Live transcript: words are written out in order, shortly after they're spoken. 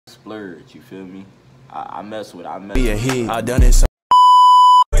splurge, you feel me? I mess with it, I done it so.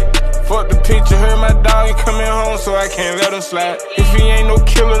 Fuck the picture, heard my dog ain't coming home, so I can't let him slide. If he ain't no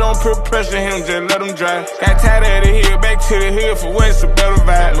killer, don't put pressure on him, just let him drive. Got tired of the hill, back to the hood for what's a better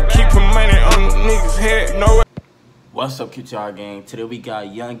vibe. I'ma keep putting money on the niggas' head, no way. What's up, QTR gang? Today we got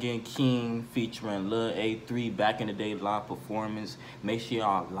Youngin King featuring Lil A3 back in the day live performance. Make sure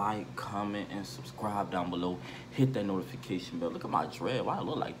y'all like, comment, and subscribe down below. Hit that notification bell. Look at my dread. Why I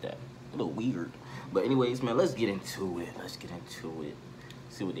look like that? A little weird. But anyways, man, let's get into it.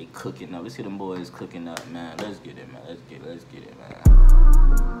 See what they cooking up. Let's see them boys cooking up, man. Let's get it, man. Let's get it, man.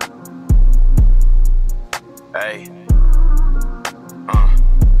 Hey.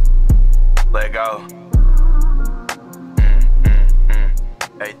 Let go.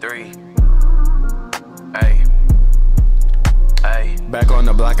 A3. Hey. Back on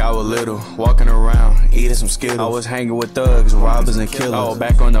the block, I was little, walking around, eating some Skittles. I was hanging with thugs, robbers, and killers. Oh,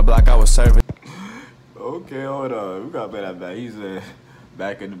 back on the block, I was serving. Okay, hold on. We got that. He said,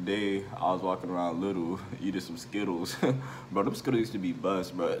 back in the day, I was walking around little, eating some Skittles. Bro, them Skittles used to be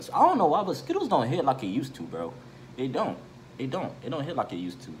bust, bro. I don't know why, but Skittles don't hit like it used to, bro. They don't hit like it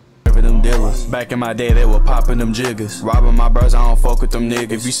used to. Them dealers. Back in my day, they were popping them jiggers. Robbing my bros, I don't fuck with them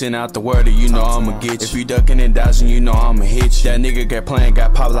niggas. If you send out the word, you know I'ma get you. If you ducking and dodging, you know I'ma hit you. That nigga got playing,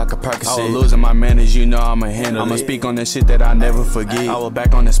 got popped like a Percocet. I was losing my manners, you know I'ma handle it. I'ma speak on this shit that I never forget. I was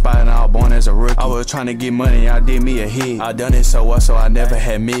back on the spot and I was born as a rookie. I was trying to get money, I did me a hit. I done it so well, so I never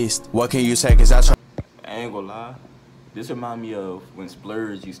had missed. What can you say, cause I try. I ain't gonna lie. This remind me of when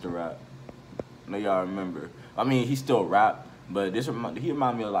Splurge used to rap. I know y'all remember. I mean, he still rap. But he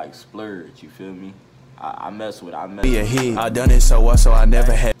remind me of like Splurge, you feel me? I mess with it. I done it so well, so I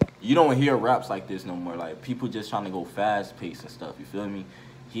never had. You don't hear raps like this no more. Like people just trying to go fast paced and stuff, you feel me?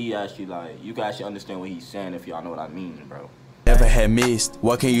 He actually like, you can actually understand what he's saying if y'all know what I mean, bro. Never had missed.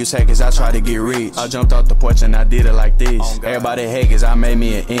 What can you say, cause I tried to get rich. I jumped off the porch and I did it like this. Everybody hate cause I made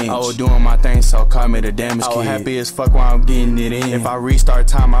me an inch. I was doing my thing, so call me the damage kid. I was happy as fuck while I'm getting it in. If I restart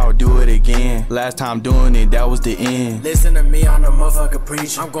time, I would do it again. Last time doing it, that was the end. Listen to me, I'm the motherfucker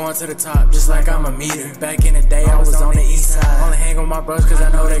preacher. I'm going to the top just like I'm a meter. Back in the day, I was on the east side. Only hang with my bros cause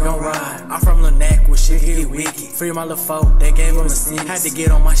I know they gon' ride. I'm from Lil Neck with shit get wicked. Free my little folk, they gave him a seat. Had to get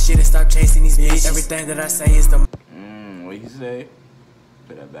on my shit and stop chasing these bitches. Everything that I say is the what you say?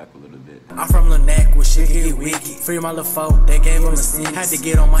 Put that back a little bit. I'm from Lil Neck with shit get wicked. Free my little folk, they gave him a seat. Had to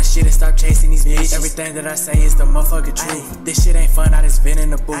get on my shit and stop chasing these bitches. Everything that I say is the motherfucking truth. This shit ain't fun, I just been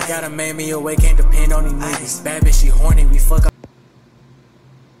in the booth. Gotta make me away, can't depend on these niggas. Bad bitch, she horny, we fuck up.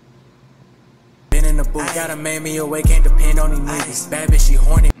 Been in the booth. Gotta make me away, can't depend on these niggas. Bad bitch, she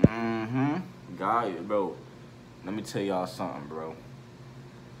horny. Got it, bro. Let me tell y'all something, bro.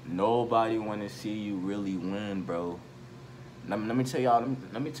 Nobody wanna see you really win, bro. Let me tell y'all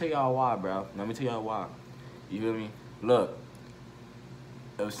why, bro. Let me tell y'all why. You feel me? Look,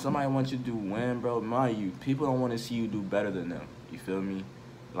 if somebody wants you to win, bro, mind you, people don't want to see you do better than them. You feel me?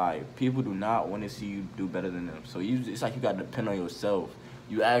 Like, people do not want to see you do better than them. So it's like you got to depend on yourself.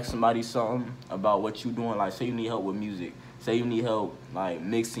 You ask somebody something about what you doing, like say you need help with music. Say you need help, like,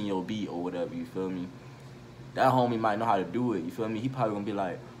 mixing your beat or whatever, you feel me? That homie might know how to do it, you feel me? He probably gonna be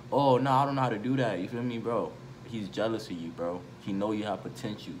like, oh, no, I don't know how to do that, you feel me, bro? He's jealous of you, bro. He know you have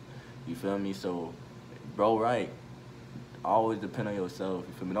potential. You feel me? So, bro, right. Always depend on yourself.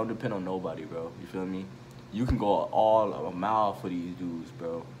 You feel me? Don't depend on nobody, bro. You feel me? You can go a mile for these dudes,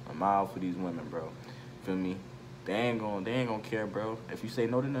 bro. A mile for these women, bro. You feel me? They ain't gonna care, bro. If you say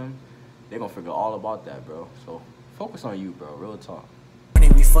no to them, they gonna forget all about that, bro. So focus on you, bro. Real talk.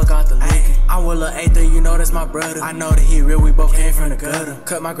 We fuck out the liquor. I'm with Lil A3, you know that's my brother. I know that he real, we both came from the gutter.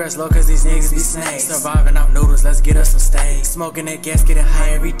 Cut my grass low cause these niggas be snakes. Surviving off noodles, let's get us some steak. Smoking that gas, getting high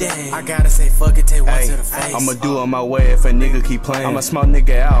every day. I gotta say fuck it, take one to the face. I'ma do it my way if a nigga keep playing. I'ma smoke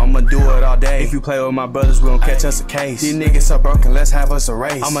nigga out, I'ma do it all day. If you play with my brothers, we gon' catch us a case. These niggas so broken, let's have us a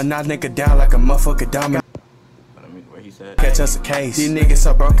race. I'ma knock nigga down like a motherfucker dominant. Catch us a case. These niggas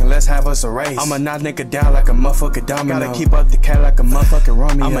so broken, let's have us a race. I'ma knock nigga down like a motherfucker domino. Gotta keep up the cat like a motherfucking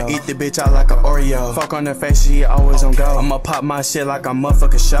Romeo. I'ma eat the bitch out like an Oreo. Fuck on her face, she always on go. I'ma pop my shit like a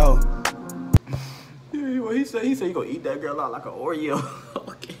motherfucking show. What he said? He said you gonna eat that girl out like an Oreo.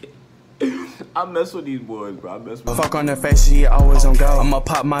 Okay. I mess with these boys, bro. I mess with fuck on her face, she always on go. I'ma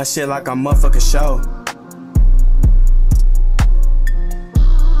pop my shit like a motherfucking show.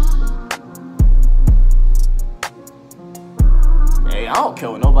 I don't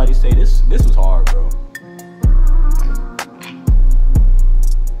care what nobody say. This was hard, bro.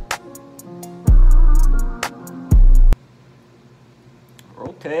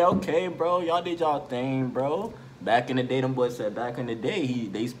 Okay, bro. Y'all did y'all thing, bro. Back in the day, them boys said back in the day,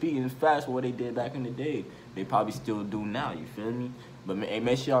 they speaking fast for what they did back in the day. They probably still do now, you feel me? But hey,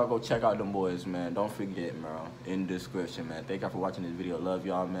 make sure y'all go check out them boys, man. Don't forget, bro. In the description, man. Thank y'all for watching this video. Love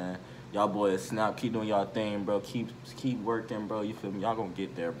y'all, man. Y'all boys, Snap, keep doing y'all thing, bro. Keep working, bro. You feel me? Y'all gonna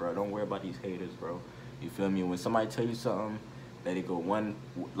get there, bro. Don't worry about these haters, bro. You feel me? When somebody tell you something, let it go one.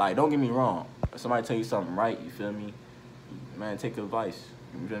 Like, don't get me wrong. If somebody tell you something right, you feel me? Man, take advice.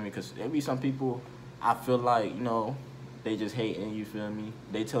 You feel me? Because there be some people, I feel like, you know, they just hating, you feel me?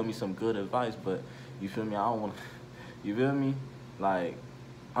 They tell me some good advice, but you feel me? I don't want to, you feel me? Like,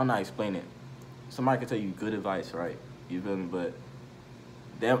 I'm not explaining. Somebody can tell you good advice, right? You feel me? But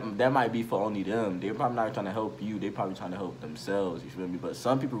that might be for only them. They're probably not trying to help you. They're probably trying to help themselves, you feel me? But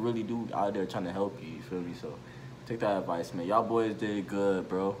some people really do out there trying to help you, you feel me? So take that advice, man. Y'all boys did good,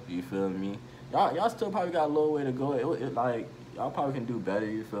 bro. You feel me? Y'all still probably got a little way to go. Like, y'all probably can do better,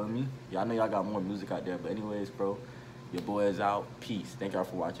 you feel me? Y'all know y'all got more music out there. But anyways, bro, your boy is out. Peace. Thank y'all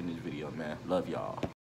for watching this video, man. Love y'all.